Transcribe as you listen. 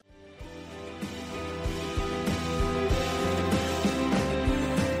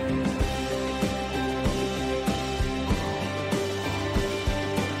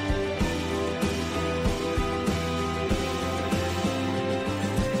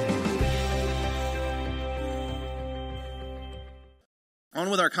On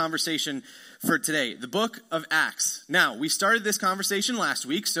with our conversation for today, the book of Acts. Now, we started this conversation last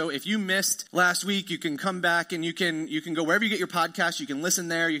week, so if you missed last week, you can come back and you can go wherever you get your podcast. You can listen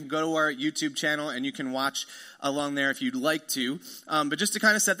there. You can go to our YouTube channel and you can watch along there if you'd like to. But just to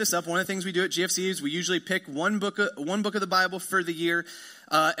kind of set this up, one of the things we do at GFC is we usually pick one book of the Bible for the year,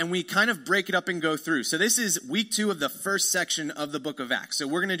 and we kind of break it up and go through. So this is week 2 of the first section of the book of Acts. So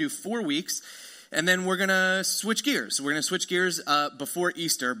we're going to do 4 weeks. And then we're going to switch gears. We're going to switch gears before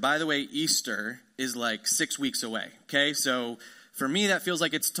Easter. By the way, Easter is like 6 weeks away, okay? So for me, that feels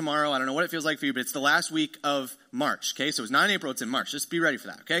like it's tomorrow. I don't know what it feels like for you, but it's the last week of March, okay? So it's not in April, it's in March. Just be ready for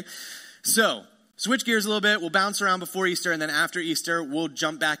that, okay? So switch gears a little bit. We'll bounce around before Easter, and then after Easter, we'll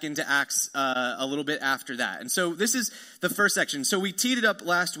jump back into Acts a little bit after that. And so this is the first section. So we teed it up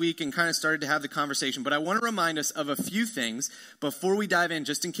last week and kind of started to have the conversation, but I want to remind us of a few things before we dive in,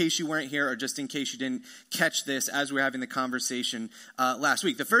 just in case you weren't here or just in case you didn't catch this as we were having the conversation last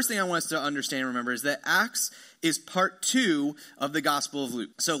week. The first thing I want us to understand and remember is that Acts is part 2 of the Gospel of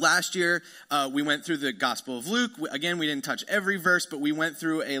Luke. So last year, we went through the Gospel of Luke. Again, we didn't touch every verse, but we went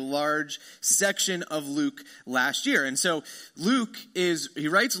through a large section of Luke last year. And so he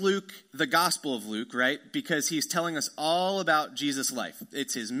writes Luke, the Gospel of Luke, right? Because he's telling us all about Jesus' life.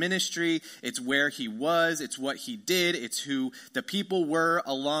 It's his ministry, it's where he was, it's what he did, it's who the people were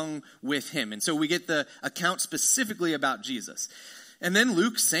along with him. And so we get the account specifically about Jesus. And then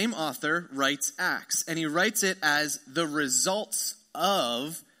Luke, same author, writes Acts. And he writes it as the results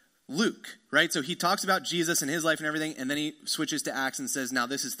of Luke, right? So he talks about Jesus and his life and everything, and then he switches to Acts and says, now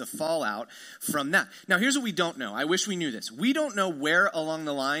this is the fallout from that. Now here's what we don't know. I wish we knew this. We don't know where along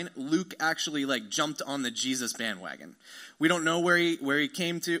the line Luke actually jumped on the Jesus bandwagon. We don't know where he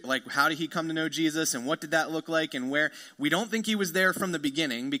came to, how did he come to know Jesus and what did that look like and where. We don't think he was there from the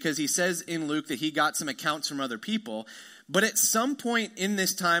beginning because he says in Luke that he got some accounts from other people. But at some point in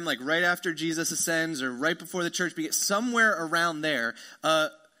this time, right after Jesus ascends or right before the church begins, somewhere around there,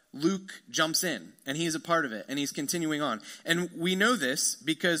 Luke jumps in and he's a part of it and he's continuing on. And we know this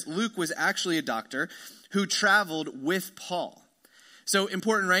because Luke was actually a doctor who traveled with Paul. So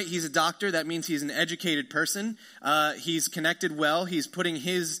important, right? He's a doctor. That means he's an educated person. He's connected well. He's putting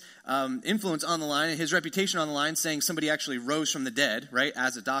his influence on the line and his reputation on the line, saying somebody actually rose from the dead, right,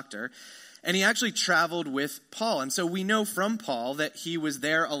 as a doctor. And he actually traveled with Paul. And so we know from Paul that he was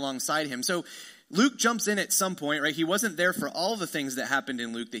there alongside him. So Luke jumps in at some point, right? He wasn't there for all the things that happened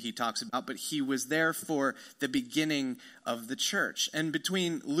in Luke that he talks about, but he was there for the beginning of the church. And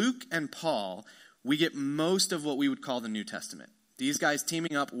between Luke and Paul, we get most of what we would call the New Testament. These guys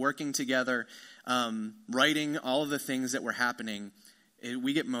teaming up, working together, writing all of the things that were happening.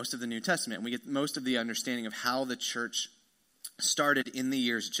 We get most of the New Testament. We get most of the understanding of how the church started in the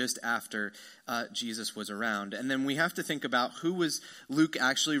years just after Jesus was around. And then we have to think about who was Luke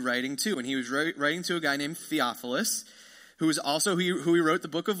actually writing to. And he was writing to a guy named Theophilus, who was also who he wrote the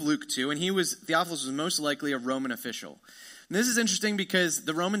book of Luke to. And Theophilus was most likely a Roman official. And this is interesting because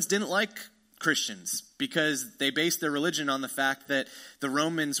the Romans didn't like Christians because they based their religion on the fact that the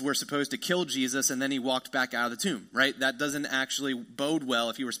Romans were supposed to kill Jesus and then he walked back out of the tomb, right? That doesn't actually bode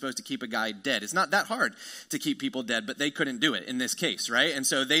well if you were supposed to keep a guy dead. It's not that hard to keep people dead, but they couldn't do it in this case, right? And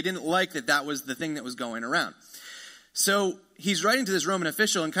so they didn't like that was the thing that was going around. So he's writing to this Roman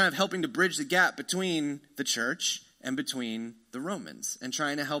official and kind of helping to bridge the gap between the church and between the Romans and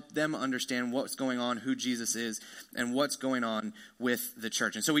trying to help them understand what's going on, who Jesus is, and what's going on with the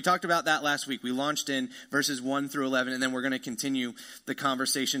church. And so we talked about that last week. We launched in verses 1 through 11, and then we're going to continue the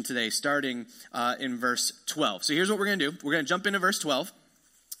conversation today, starting in verse 12. So here's what we're going to do. We're going to jump into verse 12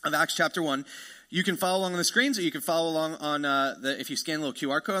 of Acts chapter 1. You can follow along on the screens, or you can follow along on if you scan a little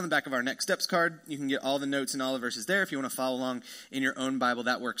QR code on the back of our Next Steps card, you can get all the notes and all the verses there. If you want to follow along in your own Bible,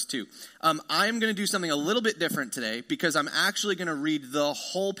 that works too. I'm going to do something a little bit different today because I'm actually going to read the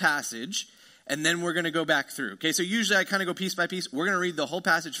whole passage, and then we're going to go back through. Okay, so usually I kind of go piece by piece. We're going to read the whole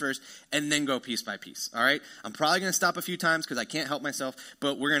passage first, and then go piece by piece. All right, I'm probably going to stop a few times because I can't help myself,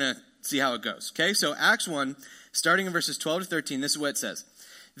 but we're going to see how it goes. Okay, so Acts 1, starting in verses 12 to 13, this is what it says.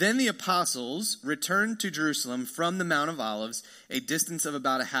 Then the apostles returned to Jerusalem from the Mount of Olives, a distance of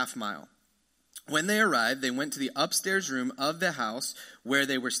about a half mile. When they arrived, they went to the upstairs room of the house where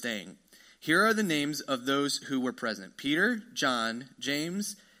they were staying. Here are the names of those who were present: Peter, John,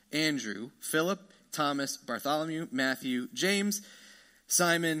 James, Andrew, Philip, Thomas, Bartholomew, Matthew, James,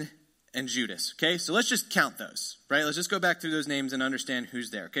 Simon, and Judas. Okay, so let's just count those, right? Let's just go back through those names and understand who's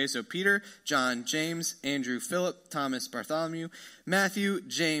there. Okay, so Peter, John, James, Andrew, Philip, Thomas, Bartholomew, Matthew,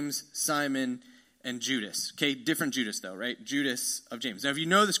 James, Simon, and Judas. Okay, different Judas though, right? Judas of James. Now, if you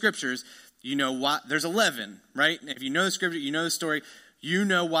know the scriptures, you know what, there's 11, right? If you know the scripture, you know the story, You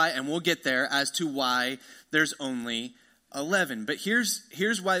know why, and we'll get there as to why there's only 11. But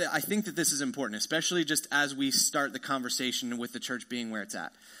here's why I think that this is important, especially just as we start the conversation with the church being where it's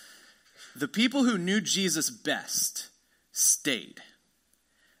at. The people who knew Jesus best stayed.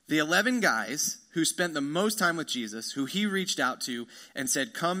 The 11 guys who spent the most time with Jesus, who he reached out to and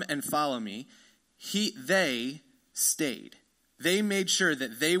said, come and follow me, they stayed. They made sure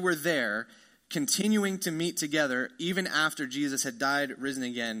that they were there, continuing to meet together even after Jesus had died, risen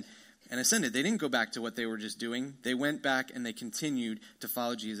again, and ascended. They didn't go back to what they were just doing. They went back and they continued to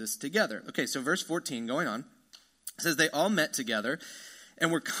follow Jesus together. Okay, so verse 14, going on, says they all met together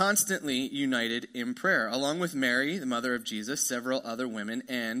and were constantly united in prayer, along with Mary, the mother of Jesus, several other women,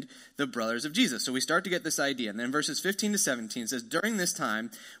 and the brothers of Jesus. So we start to get this idea. And then verses 15 to 17 says, during this time,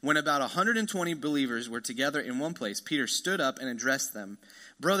 when about 120 believers were together in one place, Peter stood up and addressed them.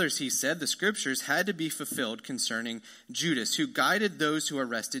 Brothers, he said, the scriptures had to be fulfilled concerning Judas, who guided those who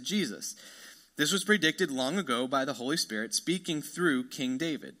arrested Jesus. This was predicted long ago by the Holy Spirit, speaking through King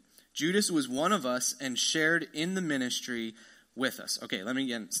David. Judas was one of us and shared in the ministry with us. Okay, let me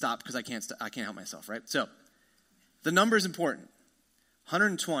again stop because I can't help myself, right? So, the number is important.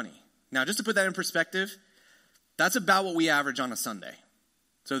 120. Now, just to put that in perspective, that's about what we average on a Sunday.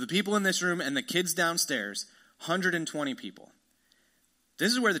 So the people in this room and the kids downstairs, 120 people.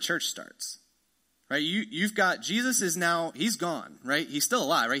 This is where the church starts, right? You've got, Jesus is now, he's gone, right? He's still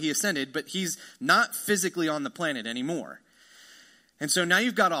alive, right? He ascended, but he's not physically on the planet anymore. And so now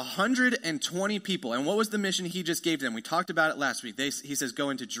you've got 120 people. And what was the mission he just gave them? We talked about it last week. He says,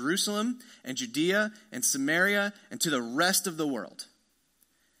 go into Jerusalem and Judea and Samaria and to the rest of the world.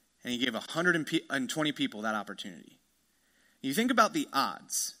 And he gave 120 people that opportunity. You think about the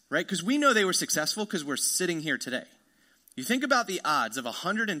odds, right? Because we know they were successful because we're sitting here today. You think about the odds of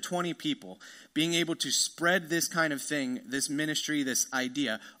 120 people being able to spread this kind of thing, this ministry, this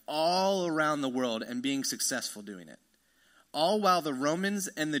idea, all around the world and being successful doing it. All while the Romans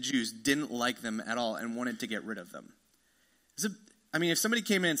and the Jews didn't like them at all and wanted to get rid of them. If somebody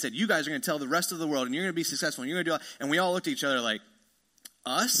came in and said, you guys are going to tell the rest of the world and you're going to be successful and you're going to do all, and we all looked at each other like,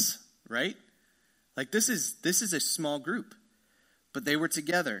 us? Right? Like this is a small group. But they were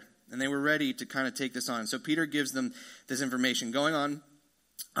together. And they were ready to kind of take this on. So Peter gives them this information. Going on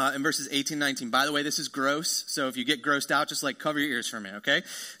in verses 18 and 19. By the way, this is gross. So if you get grossed out, just like cover your ears for a minute, okay?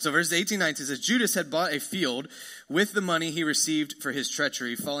 So verses 18 and 19 says, Judas had bought a field with the money he received for his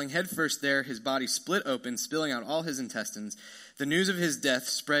treachery. Falling headfirst there, his body split open, spilling out all his intestines. The news of his death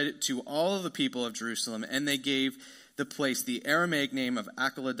spread to all of the people of Jerusalem, and they gave the place the Aramaic name of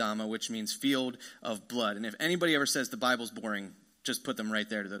Akeldama, which means field of blood. And if anybody ever says the Bible's boring, just put them right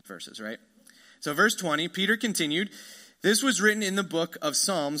there to the verses, right? So verse 20, Peter continued, this was written in the book of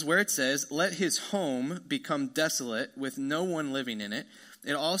Psalms where it says, let his home become desolate with no one living in it.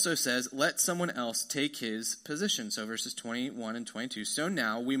 It also says, let someone else take his position. So verses 21 and 22. So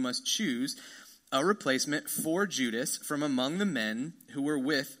now we must choose a replacement for Judas from among the men who were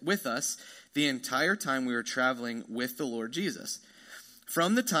with us the entire time we were traveling with the Lord Jesus.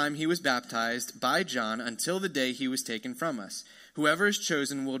 From the time he was baptized by John until the day he was taken from us. Whoever is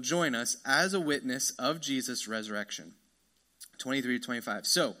chosen will join us as a witness of Jesus' resurrection. 23 to 25.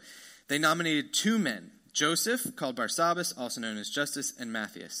 So, they nominated 2 men, Joseph, called Barsabbas, also known as Justus, and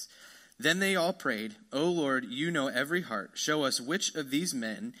Matthias. Then they all prayed, O Lord, you know every heart. Show us which of these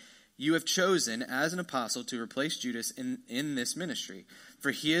men you have chosen as an apostle to replace Judas in this ministry.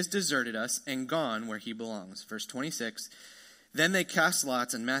 For he has deserted us and gone where he belongs. Verse 26. Then they cast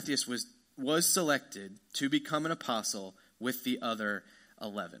lots, and Matthias was selected to become an apostle with the other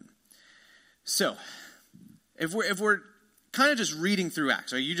 11. So, if we're kind of just reading through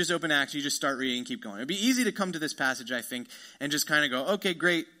Acts, right? You just open Acts, you just start reading and keep going. It'd be easy to come to this passage, I think, and just kind of go, okay,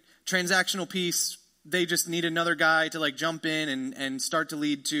 great, transactional piece. They just need another guy to like jump in and start to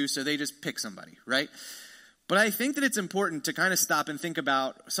lead to, so they just pick somebody, right? But I think that it's important to kind of stop and think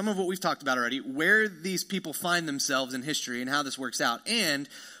about some of what we've talked about already, where these people find themselves in history and how this works out, and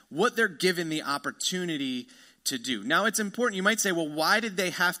what they're given the opportunity to do. Now, it's important. You might say, well, why did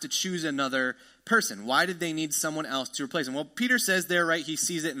they have to choose another person? Why did they need someone else to replace him? Well, Peter says there, right, he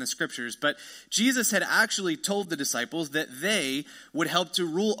sees it in the scriptures, but Jesus had actually told the disciples that they would help to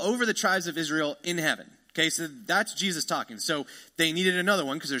rule over the tribes of Israel in heaven. Okay, so that's Jesus talking. So they needed another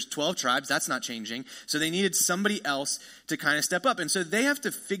one because there's 12 tribes. That's not changing. So they needed somebody else to kind of step up. And so they have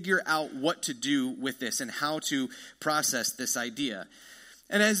to figure out what to do with this and how to process this idea.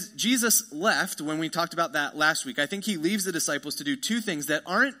 And as Jesus left, when we talked about that last week, I think he leaves the disciples to do 2 things that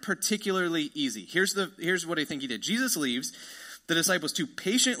aren't particularly easy. Here's what I think he did. Jesus leaves the disciples to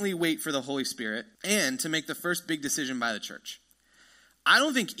patiently wait for the Holy Spirit and to make the first big decision by the church. I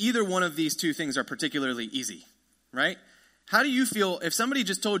don't think either one of these two things are particularly easy, right? How do you feel if somebody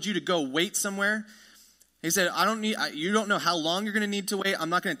just told you to go wait somewhere? He said, you don't know how long you're going to need to wait.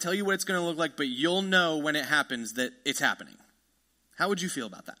 I'm not going to tell you what it's going to look like, but you'll know when it happens that it's happening. How would you feel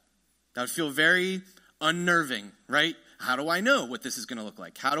about that? That would feel very unnerving, right? How do I know what this is going to look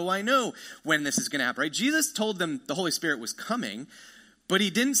like? How do I know when this is going to happen, right? Jesus told them the Holy Spirit was coming, but he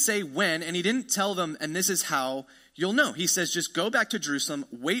didn't say when, and he didn't tell them, and this is how you'll know. He says, just go back to Jerusalem,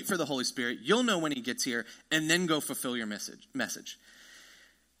 wait for the Holy Spirit. You'll know when he gets here, and then go fulfill your message.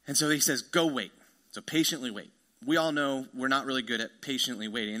 And so he says, go wait. So patiently wait. We all know we're not really good at patiently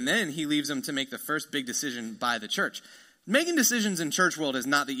waiting. And then he leaves them to make the first big decision by the church. Making decisions in church world is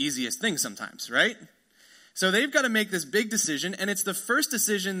not the easiest thing sometimes, right? So they've got to make this big decision, and it's the first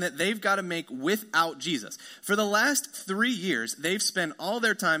decision that they've got to make without Jesus. For the last 3 years, they've spent all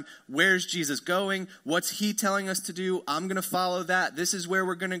their time, where's Jesus going? What's he telling us to do? I'm going to follow that. This is where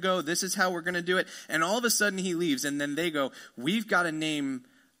we're going to go. This is how we're going to do it. And all of a sudden he leaves, and then they go, we've got to name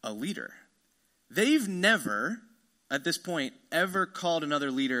a leader. They've never, at this point, ever called another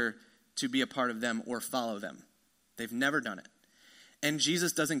leader to be a part of them or follow them. They've never done it. And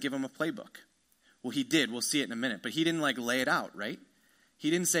Jesus doesn't give them a playbook. Well, he did. We'll see it in a minute. But he didn't lay it out, right? He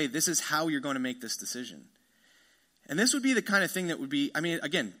didn't say, this is how you're going to make this decision. And this would be the kind of thing that would be,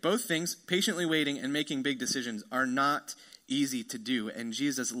 again, both things, patiently waiting and making big decisions, are not easy to do. And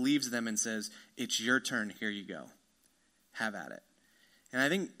Jesus leaves them and says, it's your turn. Here you go. Have at it. And I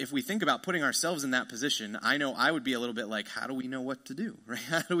think if we think about putting ourselves in that position, I know I would be a little bit like, how do we know what to do, right?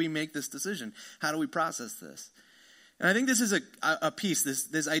 How do we make this decision? How do we process this? And I think this is a piece,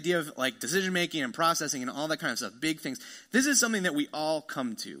 this idea of decision-making and processing and all that kind of stuff, big things. This is something that we all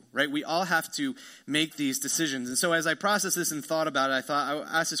come to, right? We all have to make these decisions. And so as I processed this and thought about it, I thought I would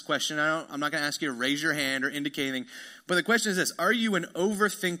ask this question. I'm not going to ask you to raise your hand or indicate anything. But the question is this: are you an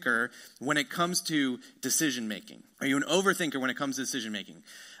overthinker when it comes to decision-making? Are you an overthinker when it comes to decision-making?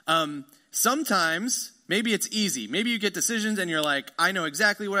 Sometimes, maybe it's easy. Maybe you get decisions and you're like, I know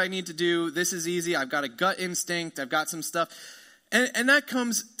exactly what I need to do. This is easy. I've got a gut instinct. I've got some stuff. And that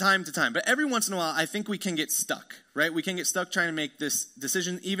comes time to time. But every once in a while, I think we can get stuck, right? We can get stuck trying to make this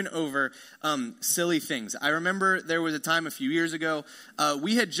decision even over silly things. I remember there was a time a few years ago,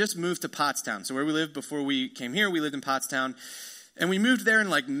 we had just moved to Pottstown. So where we lived before we came here, we lived in Pottstown. And we moved there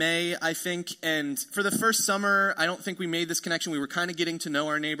in May, I think. And for the first summer, I don't think we made this connection. We were kind of getting to know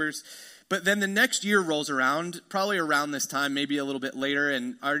our neighbors. But then the next year rolls around, probably around this time, maybe a little bit later,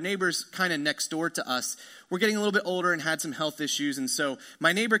 and our neighbors kind of next door to us were getting a little bit older and had some health issues. And so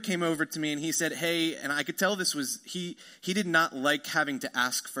my neighbor came over to me and he said, hey, and I could tell this was, he did not like having to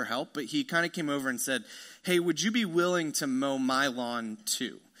ask for help, but he kind of came over and said, hey, would you be willing to mow my lawn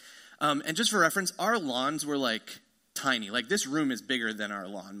too? And just for reference, our lawns were tiny. This room is bigger than our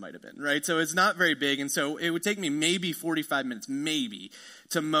lawn might have been, right? So it's not very big. And so it would take me maybe 45 minutes, maybe,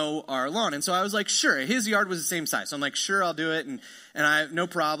 to mow our lawn. And so I was like, sure. His yard was the same size. So I'm like, sure, I'll do it. And I have no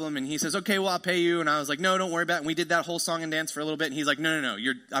problem. And he says, okay, well, I'll pay you. And I was like, no, don't worry about it. And we did that whole song and dance for a little bit. And he's like, no,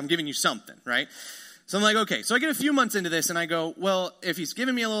 I'm giving you something, right? So I'm like, okay. So I get a few months into this and I go, well, if he's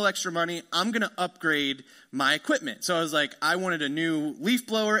giving me a little extra money, I'm going to upgrade my equipment. So I was like, I wanted a new leaf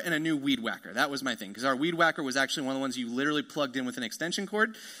blower and a new weed whacker. That was my thing. Because our weed whacker was actually one of the ones you literally plugged in with an extension cord.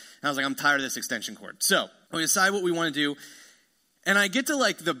 And I was like, I'm tired of this extension cord. So we decide what we want to do. And I get to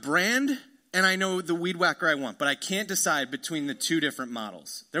the brand and I know the weed whacker I want. But I can't decide between the two different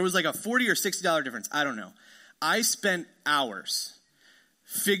models. There was a $40 or $60 difference. I don't know. I spent hours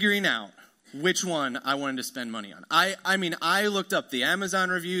figuring out which one I wanted to spend money on. I looked up the Amazon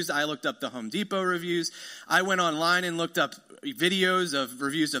reviews. I looked up the Home Depot reviews. I went online and looked up videos of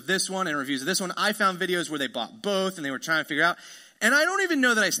reviews of this one and reviews of this one. I found videos where they bought both and they were trying to figure out. And I don't even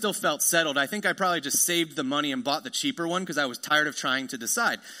know that I still felt settled. I think I probably just saved the money and bought the cheaper one because I was tired of trying to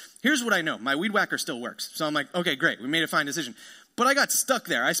decide. Here's what I know. My weed whacker still works. So I'm like, okay, great. We made a fine decision. But I got stuck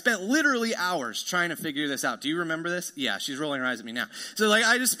there. I spent literally hours trying to figure this out. Do you remember this? Yeah, she's rolling her eyes at me now. So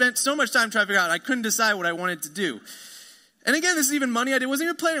I just spent so much time trying to figure out. I couldn't decide what I wanted to do. And again, this is even money I wasn't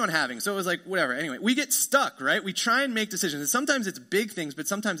even planning on having. So it was whatever. Anyway, we get stuck, right? We try and make decisions. And sometimes it's big things, but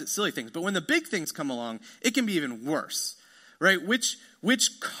sometimes it's silly things. But when the big things come along, it can be even worse, right? Which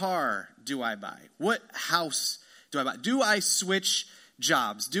car do I buy? What house do I buy? Do I switch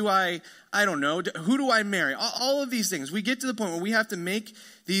jobs? Do I don't know, who do I marry? All of these things. We get to the point where we have to make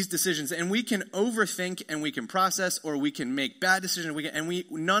these decisions and we can overthink and we can process or we can make bad decisions.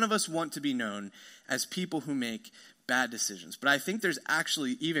 None of us want to be known as people who make bad decisions. But I think there's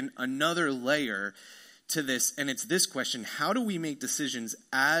actually even another layer to this, and it's this question: how do we make decisions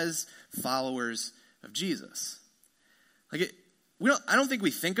as followers of Jesus? I don't think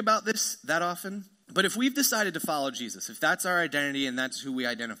we think about this that often, but if we've decided to follow Jesus, if that's our identity and that's who we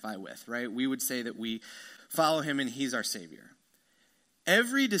identify with, right, we would say that we follow him and he's our Savior.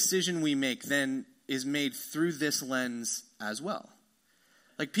 Every decision we make then is made through this lens as well.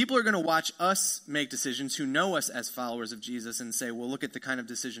 Like, people are going to watch us make decisions who know us as followers of Jesus and say, well, look at the kind of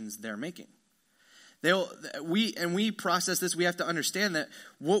decisions they're making. We process this. We have to understand that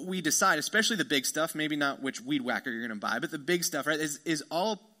what we decide, especially the big stuff, maybe not which weed whacker you're going to buy, but the big stuff, right, is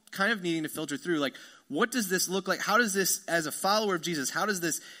all kind of needing to filter through. Like, what does this look like? How does this, as a follower of Jesus, how does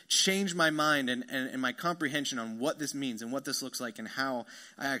this change my mind and my comprehension on what this means and what this looks like and how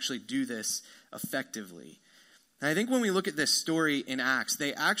I actually do this effectively? And I think when we look at this story in Acts,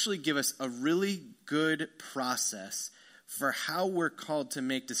 they actually give us a really good process for how we're called to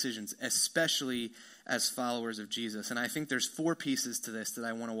make decisions, especially as followers of Jesus. And I think there's 4 pieces to this that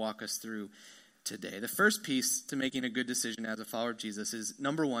I want to walk us through today. The first piece to making a good decision as a follower of Jesus is,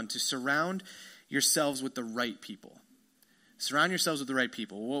 number 1, to surround yourselves with the right people. Surround yourselves with the right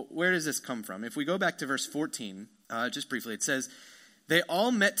people. Well, where does this come from? If we go back to verse 14, just briefly, it says, they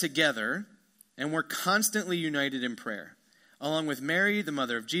all met together and were constantly united in prayer, along with Mary, the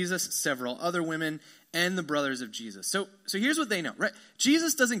mother of Jesus, several other women, and the brothers of Jesus. So here's what they know, right?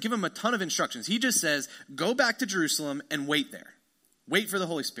 Jesus doesn't give them a ton of instructions. He just says, go back to Jerusalem and wait there. Wait for the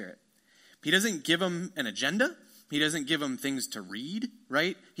Holy Spirit. He doesn't give them an agenda. He doesn't give them things to read,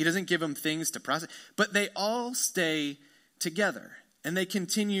 right? He doesn't give them things to process. But they all stay together, and they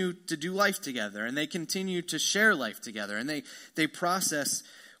continue to do life together, and they continue to share life together, and they process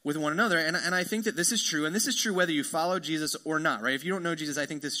with one another. And I think that this is true, and this is true whether you follow Jesus or not, right? If you don't know Jesus, I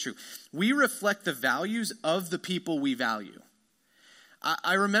think this is true. We reflect the values of the people we value.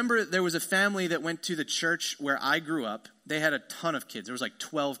 I remember there was a family that went to the church where I grew up. They had a ton of kids. There was like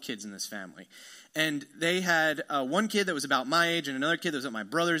 12 kids in this family. And they had one kid that was about my age and another kid that was at my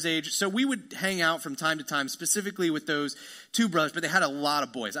brother's age. So we would hang out from time to time, specifically with those 2 brothers, but they had a lot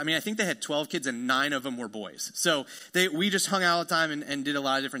of boys. I mean, I think they had 12 kids and 9 of them were boys. So we just hung out all the time and did a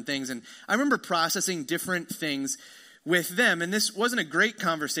lot of different things. And I remember processing different things with them. And this wasn't a great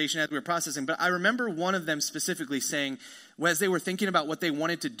conversation as we were processing, but I remember one of them specifically saying, as they were thinking about what they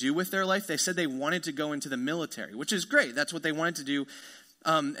wanted to do with their life, they said they wanted to go into the military, which is great. That's what they wanted to do.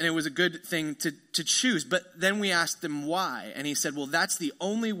 And it was a good thing to choose. But then we asked him why. And he said, well, that's the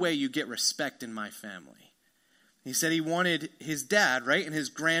only way you get respect in my family. He said he wanted his dad, right, and his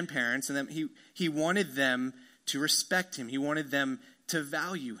grandparents, and then he wanted them to respect him. He wanted them to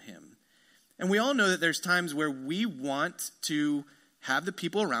value him. And we all know that there's times where we want to have the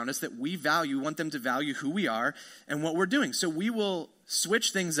people around us that we value, want them to value who we are and what we're doing. So we will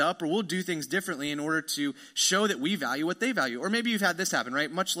switch things up, or we'll do things differently in order to show that we value what they value. Or maybe you've had this happen, right?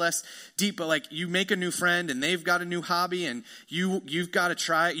 Much less deep, but like you make a new friend and they've got a new hobby and you've got to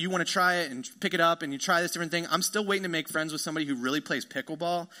try it. You want to try it and pick it up and you try this different thing. I'm still waiting to make friends with somebody who really plays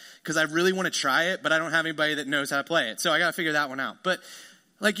pickleball because I really want to try it, but I don't have anybody that knows how to play it. So I got to figure that one out. But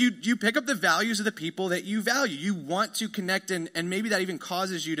like you pick up the values of the people that you value. You want to connect, and maybe that even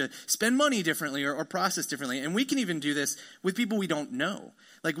causes you to spend money differently or process differently. And we can even do this with people we don't know.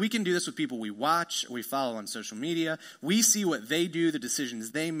 Like we can do this with people we watch, or we follow on social media. We see what they do, the decisions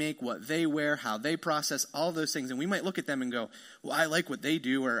they make, what they wear, how they process, all those things. And we might look at them and go, well, I like what they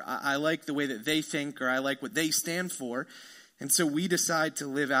do, or I like the way that they think, or I like what they stand for. And so we decide to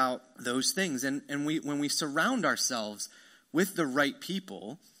live out those things. And when we surround ourselves with the right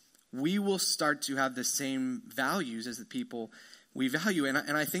people, we will start to have the same values as the people we value. And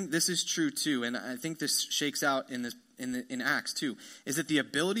I think this is true too. And I think this shakes out in Acts too, is that the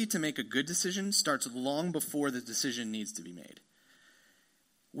ability to make a good decision starts long before the decision needs to be made.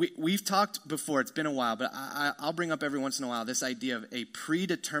 We've talked before, it's been a while, but I'll bring up every once in a while this idea of a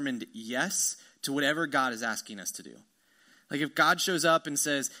predetermined yes to whatever God is asking us to do. Like if God shows up and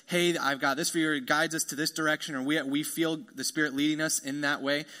says, hey, I've got this for you, or guides us to this direction, or we feel the Spirit leading us in that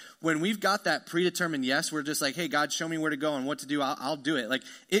way, when we've got that predetermined yes, we're just like, hey, God, show me where to go and what to do, I'll do it. Like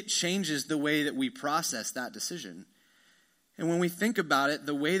it changes the way that we process that decision. And when we think about it,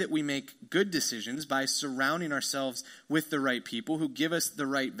 the way that we make good decisions by surrounding ourselves with the right people who give us the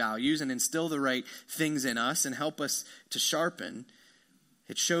right values and instill the right things in us and help us to sharpen,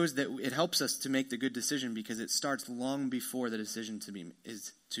 it shows that it helps us to make the good decision because it starts long before the decision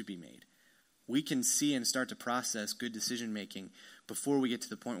is to be made. We can see and start to process good decision making before we get to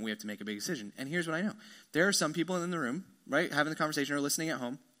the point where we have to make a big decision. And here's what I know. There are some people in the room, right, having the conversation or listening at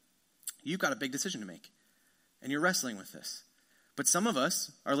home. You've got a big decision to make. And you're wrestling with this. But some of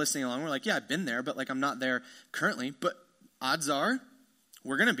us are listening along. We're like, yeah, I've been there, but like I'm not there currently. But odds are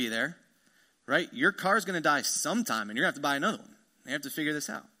we're going to be there, right? Your car's going to die sometime and you're going to have to buy another one. They have to figure this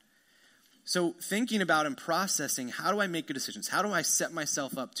out. So thinking about and processing, how do I make good decisions? How do I set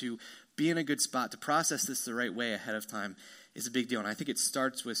myself up to be in a good spot, to process this the right way ahead of time is a big deal. And I think it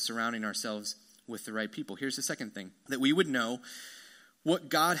starts with surrounding ourselves with the right people. Here's the second thing, that we would know what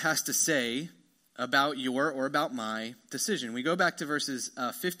God has to say about your or about my decision. We go back to verses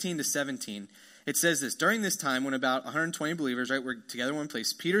 15 to 17. It says this: during this time, when about 120 believers, were together in one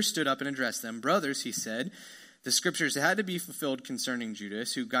place, Peter stood up and addressed them. Brothers, he said, the scriptures had to be fulfilled concerning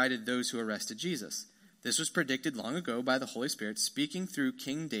Judas, who guided those who arrested Jesus. This was predicted long ago by the Holy Spirit, speaking through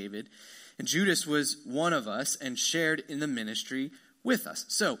King David. And Judas was one of us and shared in the ministry with us.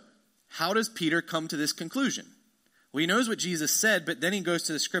 So, how does Peter come to this conclusion? Well, he knows what Jesus said, but then he goes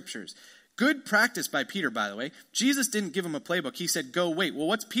to the scriptures. Good practice by Peter, by the way. Jesus didn't give him a playbook. He said, go wait. Well,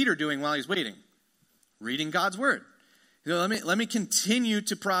 what's Peter doing while he's waiting? Reading God's word. Let me continue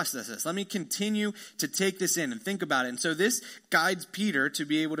to process this. Let me continue to take this in and think about it. And so this guides Peter to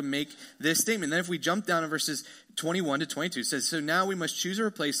be able to make this statement. Then if we jump down to verses 21 to 22, it says, so now we must choose a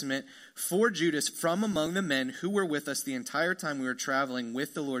replacement for Judas from among the men who were with us the entire time we were traveling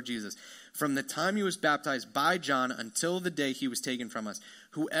with the Lord Jesus, from the time he was baptized by John until the day he was taken from us.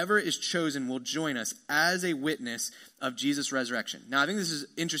 Whoever is chosen will join us as a witness of Jesus' resurrection. Now, I think this is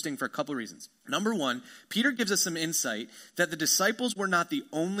interesting for a couple of reasons. Number one, Peter gives us some insight that the disciples were not the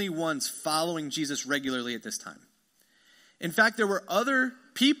only ones following Jesus regularly at this time. In fact, there were other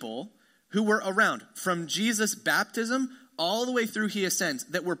people who were around from Jesus' baptism all the way through he ascends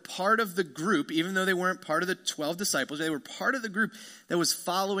that were part of the group, even though they weren't part of the 12 disciples. They were part of the group that was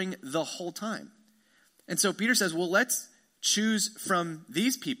following the whole time. And so Peter says, well, let's choose from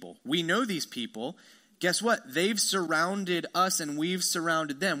these people. We know these people. Guess what? They've surrounded us and we've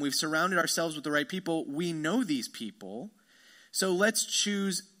surrounded them. We've surrounded ourselves with the right people. We know these people. So let's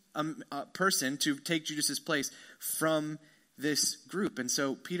choose a person to take Judas's place from this group. And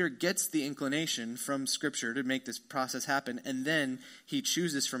so Peter gets the inclination from Scripture to make this process happen, and then he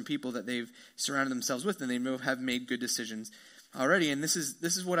chooses from people that they've surrounded themselves with, and they have made good decisions already. And this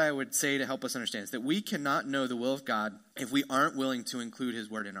is what I would say to help us understand, is that we cannot know the will of God if we aren't willing to include his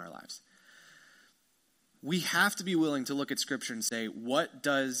word in our lives. We have to be willing to look at Scripture and say, what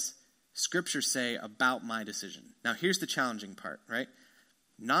does Scripture say about my decision? Now, here's the challenging part, right?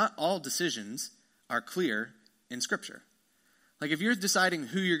 Not all decisions are clear in Scripture. Like if you're deciding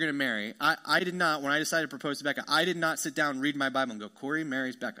who you're going to marry, I did not, when I decided to propose to Becca, I did not sit down, read my Bible and go, Corey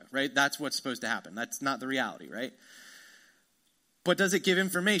marries Becca, right? That's what's supposed to happen. That's not the reality, right? But does it give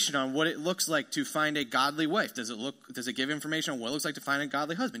information on what it looks like to find a godly wife? Does it give information on what it looks like to find a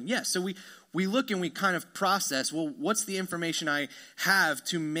godly husband? Yes. So we look and we kind of process, well, what's the information I have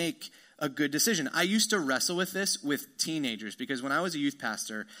to make a good decision? I used to wrestle with this with teenagers because when I was a youth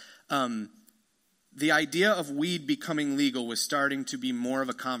pastor, the idea of weed becoming legal was starting to be more of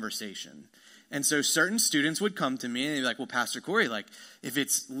a conversation. And so certain students would come to me and they'd be like, well, Pastor Corey, like if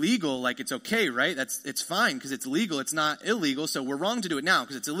it's legal, like it's okay, right? It's fine because it's legal. It's not illegal. So we're wrong to do it now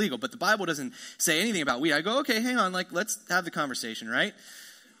because it's illegal. But the Bible doesn't say anything about weed. I go, okay, hang on, like let's have the conversation, right?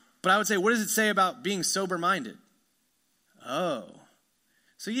 But I would say, what does it say about being sober-minded? Oh.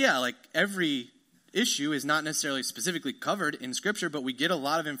 So yeah, like every issue is not necessarily specifically covered in Scripture, but we get a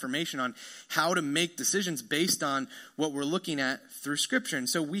lot of information on how to make decisions based on what we're looking at through Scripture. And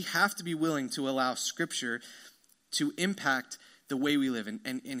so we have to be willing to allow Scripture to impact the way we live.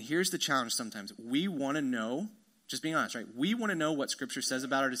 And here's the challenge sometimes. We want to know, just being honest, right? We want to know what Scripture says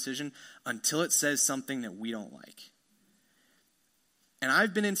about our decision until it says something that we don't like. And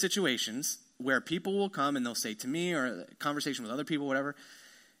I've been in situations where people will come and they'll say to me, or a conversation with other people, whatever,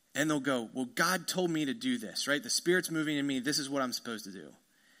 and they'll go, well, God told me to do this, right? The Spirit's moving in me. This is what I'm supposed to do.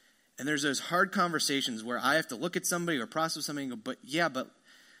 And there's those hard conversations where I have to look at somebody or process something and go, but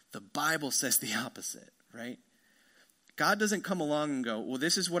the Bible says the opposite, right? God doesn't come along and go, well,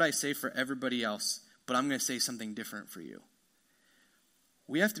 this is what I say for everybody else, but I'm going to say something different for you.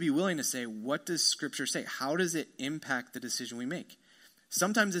 We have to be willing to say, what does Scripture say? How does it impact the decision we make?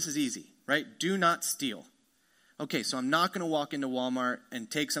 Sometimes this is easy, right? Do not steal. Okay, so I'm not going to walk into Walmart and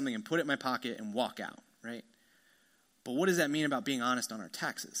take something and put it in my pocket and walk out, right? But what does that mean about being honest on our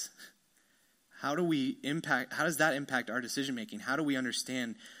taxes? How does that impact our decision making? How do we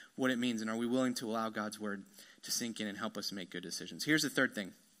understand what it means? And are we willing to allow God's word to sink in and help us make good decisions? Here's the third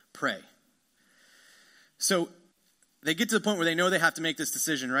thing. Pray. So they get to the point where they know they have to make this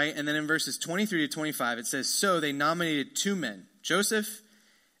decision, right? And then in verses 23 to 25, it says, so they nominated two men, Joseph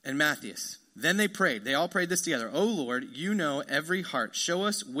and Matthias. Then they prayed. They all prayed this together. O Lord, you know every heart. Show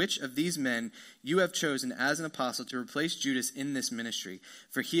us which of these men you have chosen as an apostle to replace Judas in this ministry,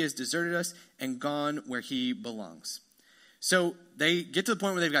 for he has deserted us and gone where he belongs. So they get to the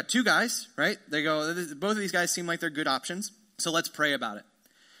point where they've got two guys, right? They go, both of these guys seem like they're good options, so let's pray about it.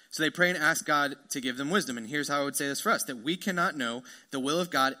 So they pray and ask God to give them wisdom. And here's how I would say this for us, that we cannot know the will of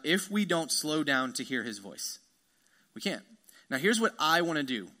God if we don't slow down to hear his voice. We can't. Now here's what I want to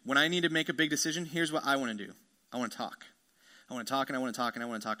do. When I need to make a big decision, here's what I want to do. I want to talk. I want to talk and I want to talk and I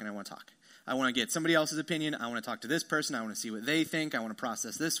want to talk and I want to talk. I want to get somebody else's opinion. I want to talk to this person. I want to see what they think. I want to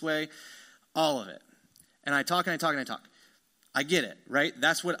process this way. All of it. And I talk and I talk and I talk. I get it, right?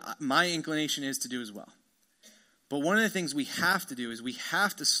 That's what my inclination is to do as well. But one of the things we have to do is we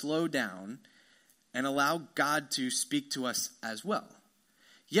have to slow down and allow God to speak to us as well.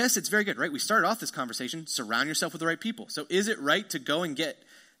 Yes, it's very good, right? We started off this conversation, surround yourself with the right people. So is it right to go and get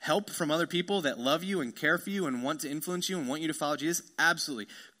help from other people that love you and care for you and want to influence you and want you to follow Jesus? Absolutely.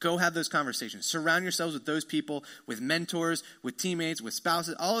 Go have those conversations. Surround yourselves with those people, with mentors, with teammates, with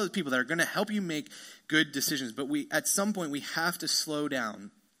spouses, all of the people that are going to help you make good decisions. But at some point, we have to slow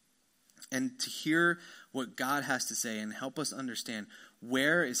down and to hear what God has to say and help us understand,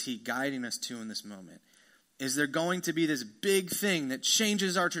 where is he guiding us to in this moment? Is there going to be this big thing that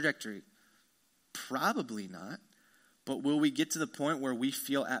changes our trajectory? Probably not. But will we get to the point where we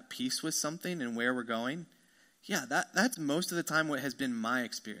feel at peace with something and where we're going? Yeah, that's most of the time what has been my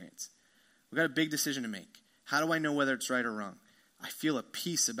experience. We've got a big decision to make. How do I know whether it's right or wrong? I feel at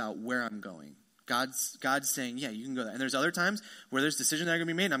peace about where I'm going. God's saying, yeah, you can go there. And there's other times where there's decisions that are going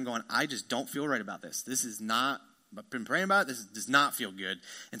to be made, and I'm going, I just don't feel right about this. This is not, I've been praying about it, this does not feel good,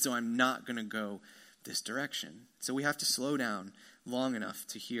 and so I'm not going to go this direction. So we have to slow down long enough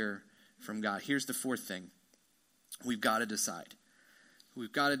to hear from God. Here's the fourth thing. We've got to decide.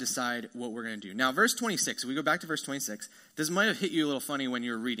 We've got to decide what we're going to do. Now, verse 26, if we go back to verse 26, this might have hit you a little funny when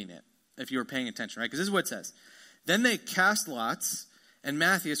you were reading it, if you were paying attention, right? Because this is what it says. Then they cast lots, and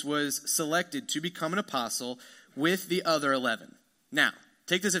Matthias was selected to become an apostle with the other 11. Now,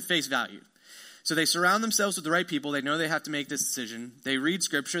 take this at face value. So they surround themselves with the right people. They know they have to make this decision. They read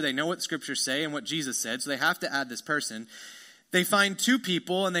Scripture. They know what the Scriptures say and what Jesus said, so they have to add this person. They find two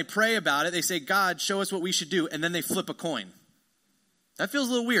people, and they pray about it. They say, God, show us what we should do, and then they flip a coin. That feels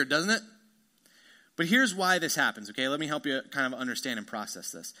a little weird, doesn't it? But here's why this happens, okay? Let me help you kind of understand and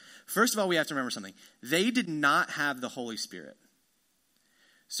process this. First of all, we have to remember something. They did not have the Holy Spirit.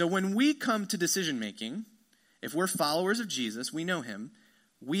 So when we come to decision making, if we're followers of Jesus, we know him,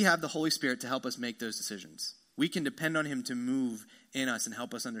 we have the Holy Spirit to help us make those decisions. We can depend on him to move in us and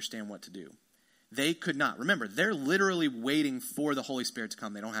help us understand what to do. They could not. Remember, they're literally waiting for the Holy Spirit to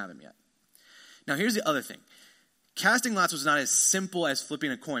come. They don't have him yet. Now, here's the other thing. Casting lots was not as simple as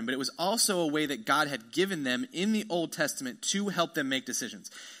flipping a coin, but it was also a way that God had given them in the Old Testament to help them make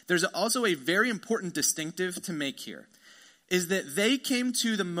decisions. There's also a very important distinctive to make here, is that they came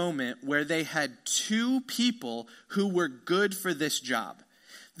to the moment where they had two people who were good for this job.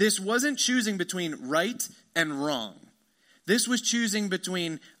 This wasn't choosing between right and wrong. This was choosing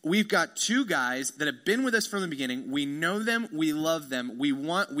between, we've got two guys that have been with us from the beginning. We know them. We love them.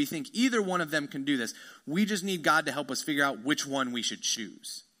 We think either one of them can do this. We just need God to help us figure out which one we should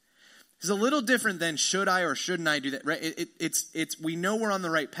choose. It's a little different than should I or shouldn't I do that, right? It's we know we're on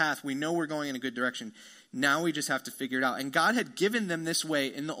the right path. We know we're going in a good direction. Now we just have to figure it out. And God had given them this way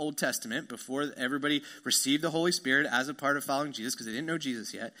in the Old Testament before everybody received the Holy Spirit as a part of following Jesus, because they didn't know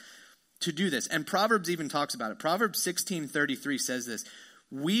Jesus yet, to do this. And Proverbs even talks about it. Proverbs 16:33 says this: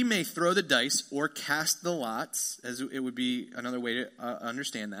 we may throw the dice or cast the lots, as it would be another way to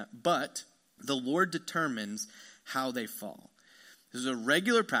understand that, but the Lord determines how they fall. This is a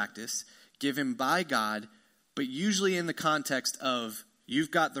regular practice given by God, but usually in the context of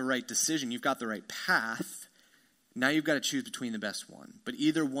you've got the right decision, you've got the right path, now you've got to choose between the best one. But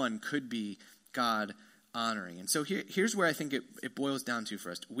either one could be God honoring. And so here's where I think it boils down to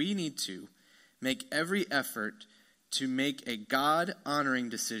for us. We need to make every effort to make a God-honoring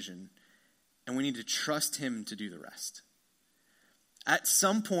decision, and we need to trust him to do the rest. At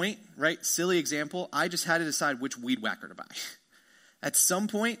some point, right, silly example, I just had to decide which weed whacker to buy. At some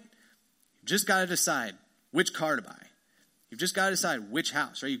point, you just got to decide which car to buy. You've just got to decide which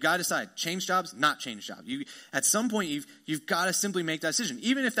house, right? You've got to decide change jobs, not change jobs. At some point, you've got to simply make that decision,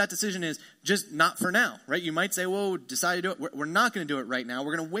 even if that decision is just not for now, right? You might say, well, decide to do it. We're not going to do it right now.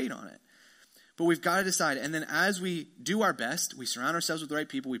 We're going to wait on it. But we've got to decide. And then as we do our best, we surround ourselves with the right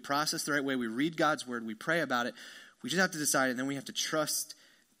people, we process the right way, we read God's word, we pray about it. We just have to decide, and then we have to trust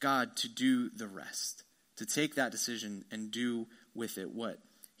God to do the rest, to take that decision and do with it what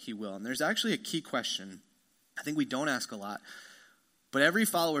he will. And there's actually a key question I think we don't ask a lot, but every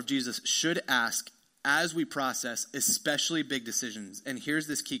follower of Jesus should ask as we process, especially big decisions. And here's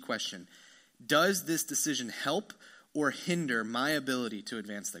this key question: does this decision help or hinder my ability to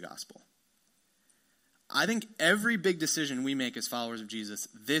advance the gospel? I think every big decision we make as followers of Jesus,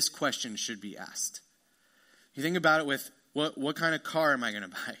 this question should be asked. You think about it with what kind of car am I going to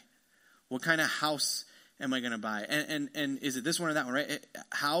buy? What kind of house am I going to buy? And is it this one or that one, right?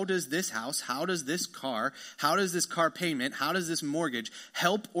 How does this house, how does this car payment, how does this mortgage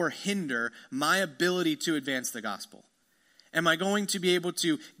help or hinder my ability to advance the gospel? Am I going to be able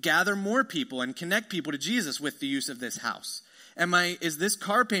to gather more people and connect people to Jesus with the use of this house? Is this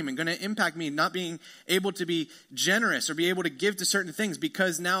car payment going to impact me not being able to be generous or be able to give to certain things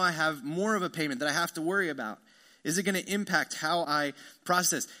because now I have more of a payment that I have to worry about? Is it going to impact how I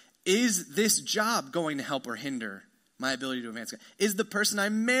process? Is this job going to help or hinder my ability to advance? Is the person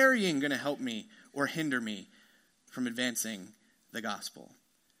I'm marrying going to help me or hinder me from advancing the gospel?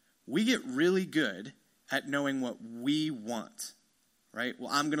 We get really good at knowing what we want. Right? Well,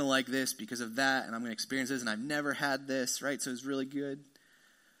 I'm going to like this because of that, and I'm going to experience this, and I've never had this, right? So it's really good.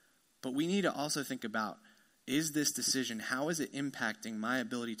 But we need to also think about, is this decision, how is it impacting my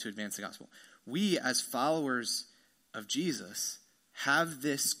ability to advance the gospel? We, as followers of Jesus, have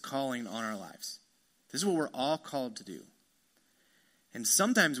this calling on our lives. This is what we're all called to do. And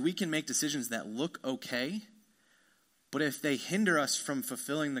sometimes we can make decisions that look okay, but if they hinder us from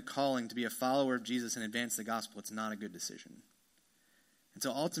fulfilling the calling to be a follower of Jesus and advance the gospel, it's not a good decision. And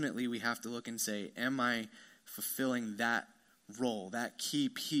so ultimately we have to look and say, am I fulfilling that role, that key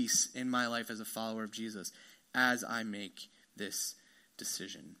piece in my life as a follower of Jesus as I make this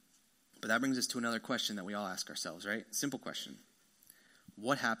decision? But that brings us to another question that we all ask ourselves, right? Simple question.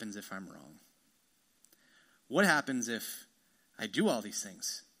 What happens if I'm wrong? What happens if I do all these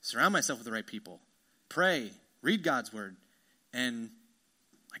things, surround myself with the right people, pray, read God's word, and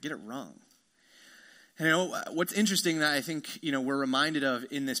I get it wrong? And what's interesting that I think we're reminded of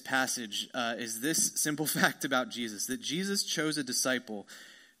in this passage is this simple fact about Jesus, that Jesus chose a disciple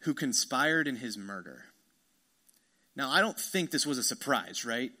who conspired in his murder. Now, I don't think this was a surprise,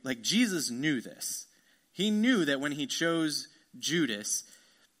 right? Like, Jesus knew this. He knew that when he chose Judas,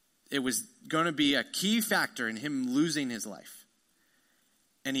 it was going to be a key factor in him losing his life.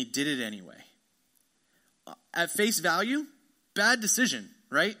 And he did it anyway. At face value, bad decision.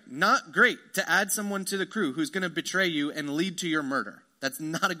 Right? Not great to add someone to the crew who's going to betray you and lead to your murder. That's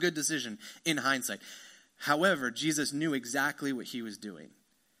not a good decision in hindsight. However, Jesus knew exactly what he was doing.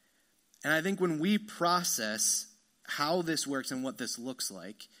 And I think when we process how this works and what this looks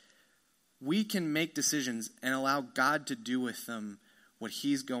like, we can make decisions and allow God to do with them what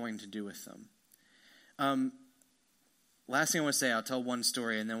he's going to do with them. Last thing I want to say, I'll tell one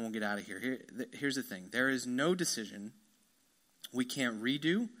story and then we'll get out of here. Here's the thing. There is no decision we can't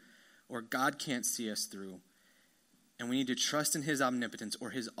redo, or God can't see us through. And we need to trust in his omnipotence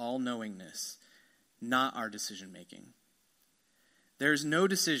or his all-knowingness, not our decision-making. There's no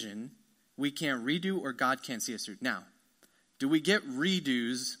decision we can't redo or God can't see us through. Now, do we get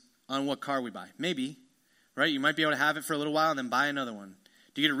redos on what car we buy? Maybe, right? You might be able to have it for a little while and then buy another one.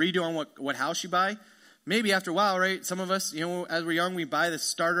 Do you get a redo on what house you buy? Maybe after a while, right? Some of us, as we're young, we buy the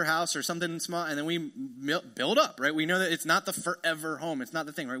starter house or something small, and then we build up, right? We know that it's not the forever home. It's not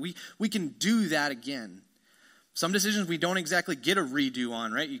the thing, right? We can do that again. Some decisions we don't exactly get a redo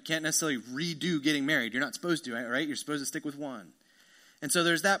on, right? You can't necessarily redo getting married. You're not supposed to, right? You're supposed to stick with one. And so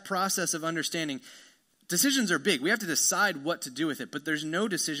there's that process of understanding. Decisions are big. We have to decide what to do with it, but there's no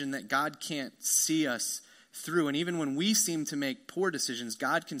decision that God can't see us through. And even when we seem to make poor decisions,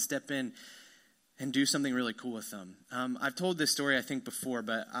 God can step in and do something really cool with them. I've told this story, I think, before,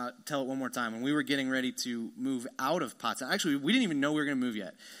 but I'll tell it one more time. When we were getting ready to move out of Pottstown, actually, we didn't even know we were going to move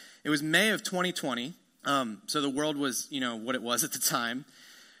yet. It was May of 2020, so the world was, what it was at the time.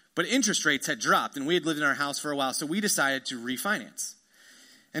 But interest rates had dropped, and we had lived in our house for a while, so we decided to refinance.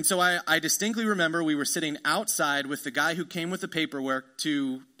 And so I distinctly remember we were sitting outside with the guy who came with the paperwork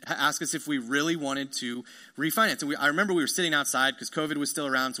to ask us if we really wanted to refinance. And I remember we were sitting outside because COVID was still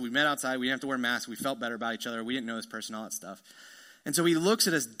around, so we met outside. We didn't have to wear masks. We felt better about each other. We didn't know this person, all that stuff. And so he looks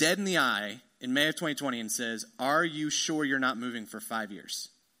at us dead in the eye in May of 2020 and says, "Are you sure you're not moving for 5 years?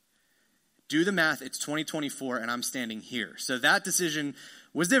 Do the math. It's 2024, and I'm standing here." So that decision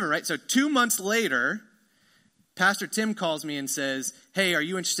was different, right? So 2 months later, Pastor Tim calls me and says, "Hey, are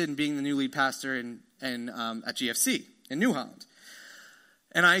you interested in being the new lead pastor at GFC in New Holland?"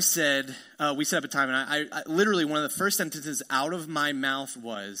 And I said, we set up a time, and I literally, one of the first sentences out of my mouth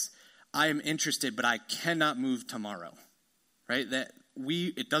was, "I am interested, but I cannot move tomorrow." Right?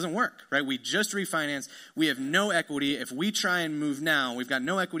 It doesn't work, right? We just refinanced. We have no equity. If we try and move now, we've got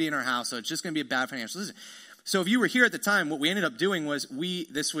no equity in our house, so it's just going to be a bad financial decision. So if you were here at the time, what we ended up doing was we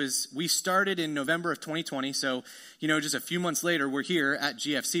started in November of 2020. So, just a few months later, we're here at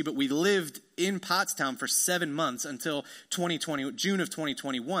GFC, but we lived in Pottstown for 7 months until June of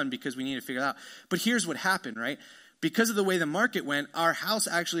 2021, because we needed to figure it out. But here's what happened, right? Because of the way the market went, our house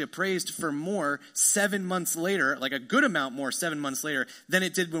actually appraised for more 7 months later, like a good amount more 7 months later than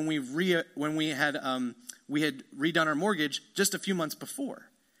it did when we had redone our mortgage just a few months before.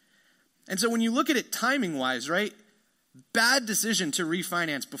 And so when you look at it timing-wise, right, bad decision to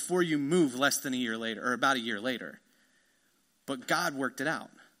refinance before you move less than a year later, or about a year later. But God worked it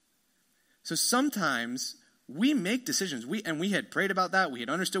out. So sometimes we make decisions, we had prayed about that, we had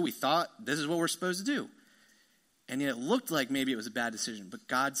understood, we thought this is what we're supposed to do. And yet it looked like maybe it was a bad decision, but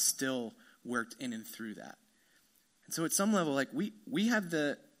God still worked in and through that. And so at some level, like we have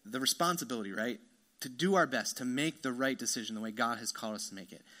the responsibility, right, to do our best, to make the right decision the way God has called us to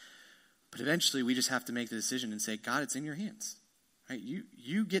make it. But eventually we just have to make the decision and say, God, it's in your hands. Right?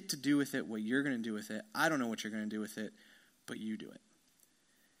 You get to do with it what you're going to do with it. I don't know what you're going to do with it, but you do it.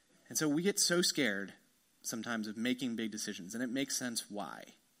 And so we get so scared sometimes of making big decisions, and it makes sense why.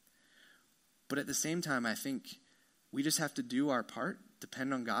 But at the same time, I think we just have to do our part,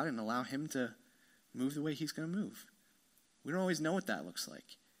 depend on God, and allow him to move the way he's going to move. We don't always know what that looks like.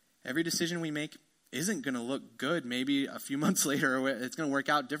 Every decision we make isn't going to look good maybe a few months later, or it's going to work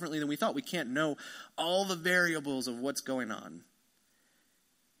out differently than we thought. We can't know all the variables of what's going on.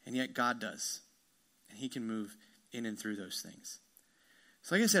 And yet God does. And he can move in and through those things.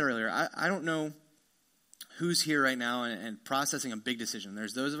 So like I said earlier, I don't know who's here right now and processing a big decision.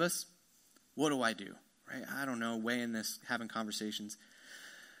 There's those of us, what do I do? Right? I don't know, weighing this, having conversations.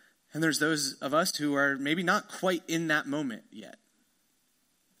 And there's those of us who are maybe not quite in that moment yet.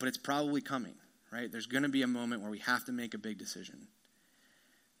 But it's probably coming. Right? There's going to be a moment where we have to make a big decision.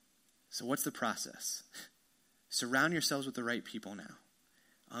 So what's the process? Surround yourselves with the right people now.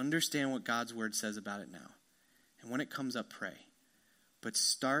 Understand what God's word says about it now. And when it comes up, pray. But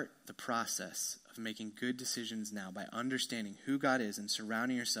start the process of making good decisions now by understanding who God is and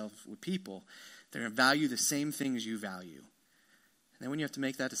surrounding yourself with people that are going to value the same things you value. And then when you have to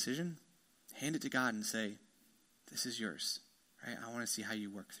make that decision, hand it to God and say, this is yours. Right? I want to see how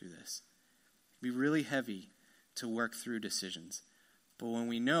you work through this. It'd be really heavy to work through decisions. But when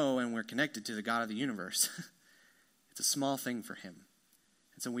we know and we're connected to the God of the universe, it's a small thing for him.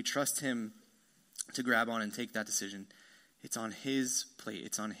 And so we trust him to grab on and take that decision. It's on his plate.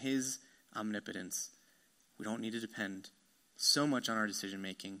 It's on his omnipotence. We don't need to depend so much on our decision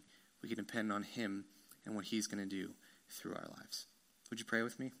making. We can depend on him and what he's going to do through our lives. Would you pray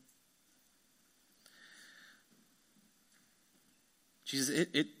with me? Jesus,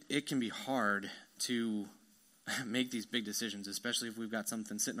 it can be hard to make these big decisions, especially if we've got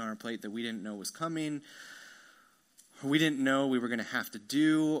something sitting on our plate that we didn't know was coming, or we didn't know we were going to have to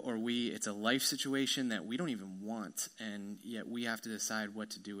do, or it's a life situation that we don't even want, and yet we have to decide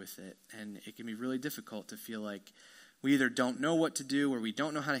what to do with it. And it can be really difficult to feel like we either don't know what to do, or we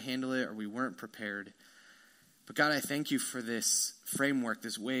don't know how to handle it, or we weren't prepared. But God, I thank you for this framework,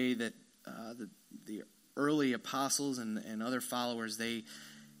 this way that the early apostles and other followers, they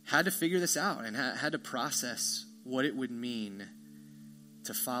had to figure this out and had to process what it would mean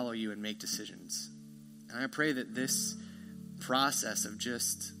to follow you and make decisions. And I pray that this process of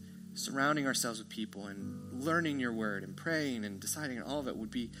just surrounding ourselves with people and learning your word and praying and deciding on all of it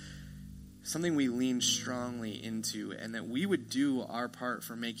would be something we lean strongly into, and that we would do our part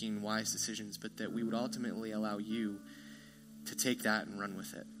for making wise decisions, but that we would ultimately allow you to take that and run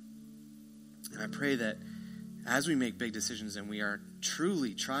with it. And I pray that as we make big decisions and we are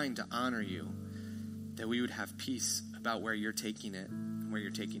truly trying to honor you, that we would have peace about where you're taking it and where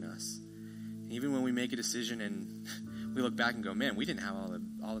you're taking us. And even when we make a decision and we look back and go, man, we didn't have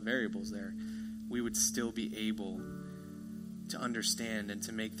all the variables there, we would still be able to understand and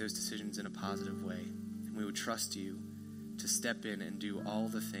to make those decisions in a positive way. And we would trust you to step in and do all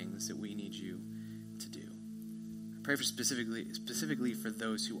the things that we need you to do. I pray for specifically for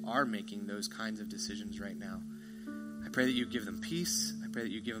those who are making those kinds of decisions right now. I pray that you give them peace. I pray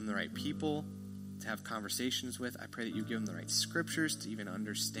that you give them the right people to have conversations with. I pray that you give them the right scriptures to even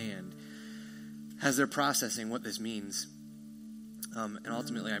understand as they're processing what this means. And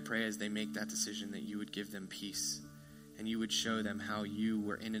ultimately, I pray as they make that decision that you would give them peace and you would show them how you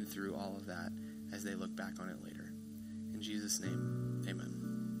were in and through all of that as they look back on it later. In Jesus' name, amen.